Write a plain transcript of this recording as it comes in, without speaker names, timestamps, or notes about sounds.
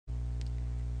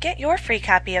Get your free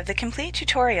copy of the complete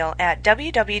tutorial at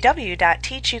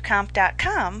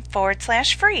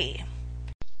www.teachucomp.com/free.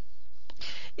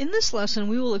 In this lesson,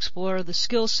 we will explore the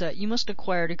skill set you must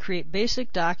acquire to create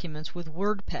basic documents with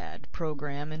WordPad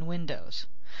program in Windows.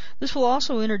 This will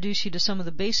also introduce you to some of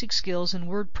the basic skills in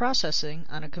word processing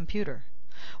on a computer.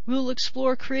 We will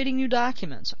explore creating new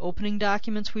documents, opening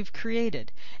documents we've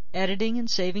created, editing and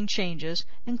saving changes,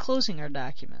 and closing our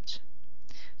documents.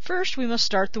 First, we must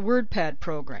start the WordPad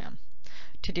program.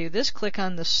 To do this, click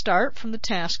on the Start from the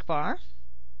taskbar,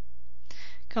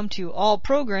 come to All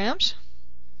Programs,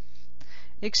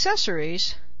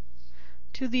 Accessories,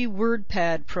 to the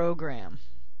WordPad program.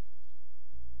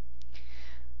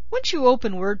 Once you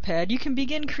open WordPad, you can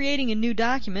begin creating a new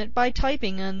document by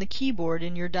typing on the keyboard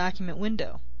in your document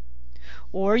window.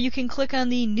 Or you can click on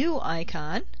the New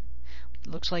icon, it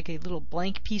looks like a little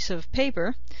blank piece of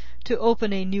paper, to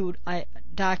open a new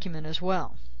document as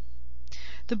well.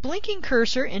 The blinking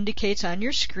cursor indicates on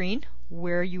your screen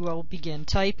where you will begin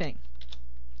typing.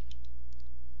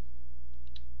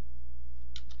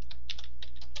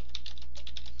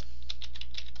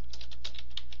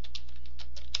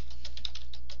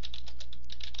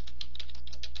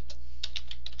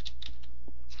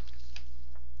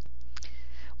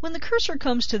 When the cursor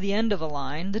comes to the end of a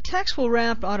line, the text will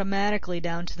wrap automatically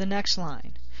down to the next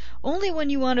line. Only when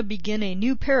you want to begin a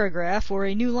new paragraph or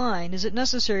a new line is it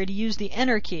necessary to use the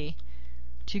Enter key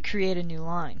to create a new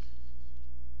line.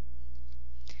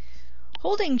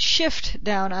 Holding Shift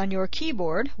down on your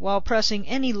keyboard while pressing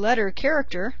any letter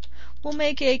character will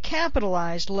make a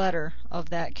capitalized letter of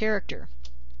that character.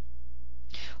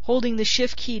 Holding the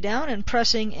Shift key down and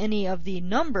pressing any of the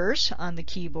numbers on the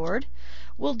keyboard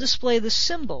will display the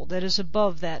symbol that is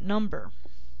above that number.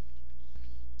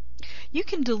 You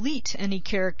can delete any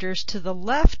characters to the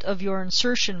left of your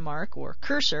insertion mark or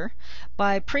cursor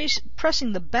by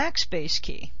pressing the backspace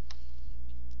key.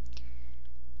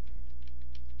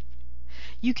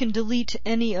 You can delete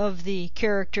any of the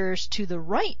characters to the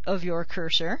right of your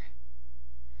cursor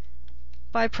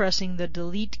by pressing the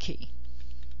delete key.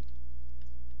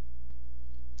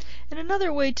 And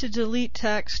another way to delete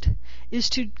text is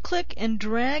to click and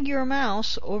drag your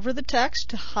mouse over the text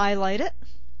to highlight it,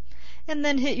 and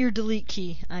then hit your delete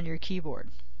key on your keyboard.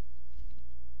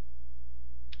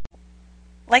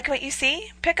 Like what you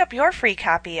see? Pick up your free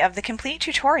copy of the complete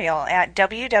tutorial at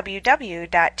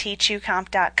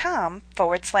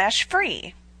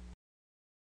www.teachucomp.com/free.